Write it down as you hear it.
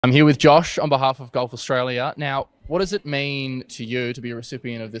I'm here with Josh on behalf of Golf Australia. Now, what does it mean to you to be a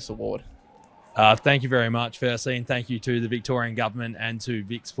recipient of this award? Thank you very much, firstly, and thank you to the Victorian government and to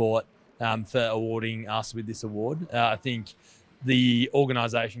Vic Sport for awarding us with this award. I think the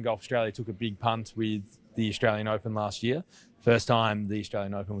organisation Golf Australia took a big punt with the Australian Open last year. First time the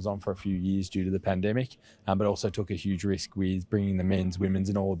Australian Open was on for a few years due to the pandemic, but also took a huge risk with bringing the men's, women's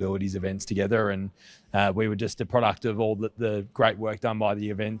and all abilities events together. And we were just a product of all the great work done by the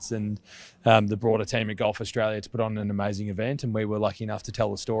events and the broader team at Golf Australia to put on an amazing event. And we were lucky enough to tell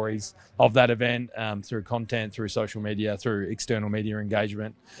the stories of that event through content, through social media, through external media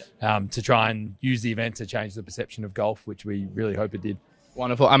engagement, to try and use the event to change the perception of golf, which we really hope it did.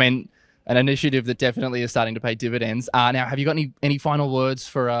 Wonderful. I mean, an initiative that definitely is starting to pay dividends. Now, have you got any final words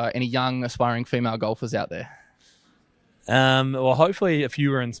for any young aspiring female golfers out there? Well, hopefully a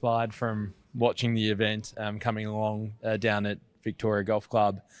few were inspired from watching the event coming along down at Victoria Golf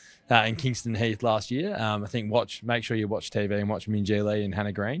Club in Kingston Heath last year. I think make sure you watch TV and watch Minjee Lee and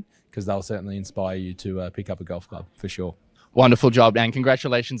Hannah Green, because they'll certainly inspire you to pick up a golf club for sure. Wonderful job, and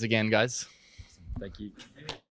congratulations again, guys. Thank you.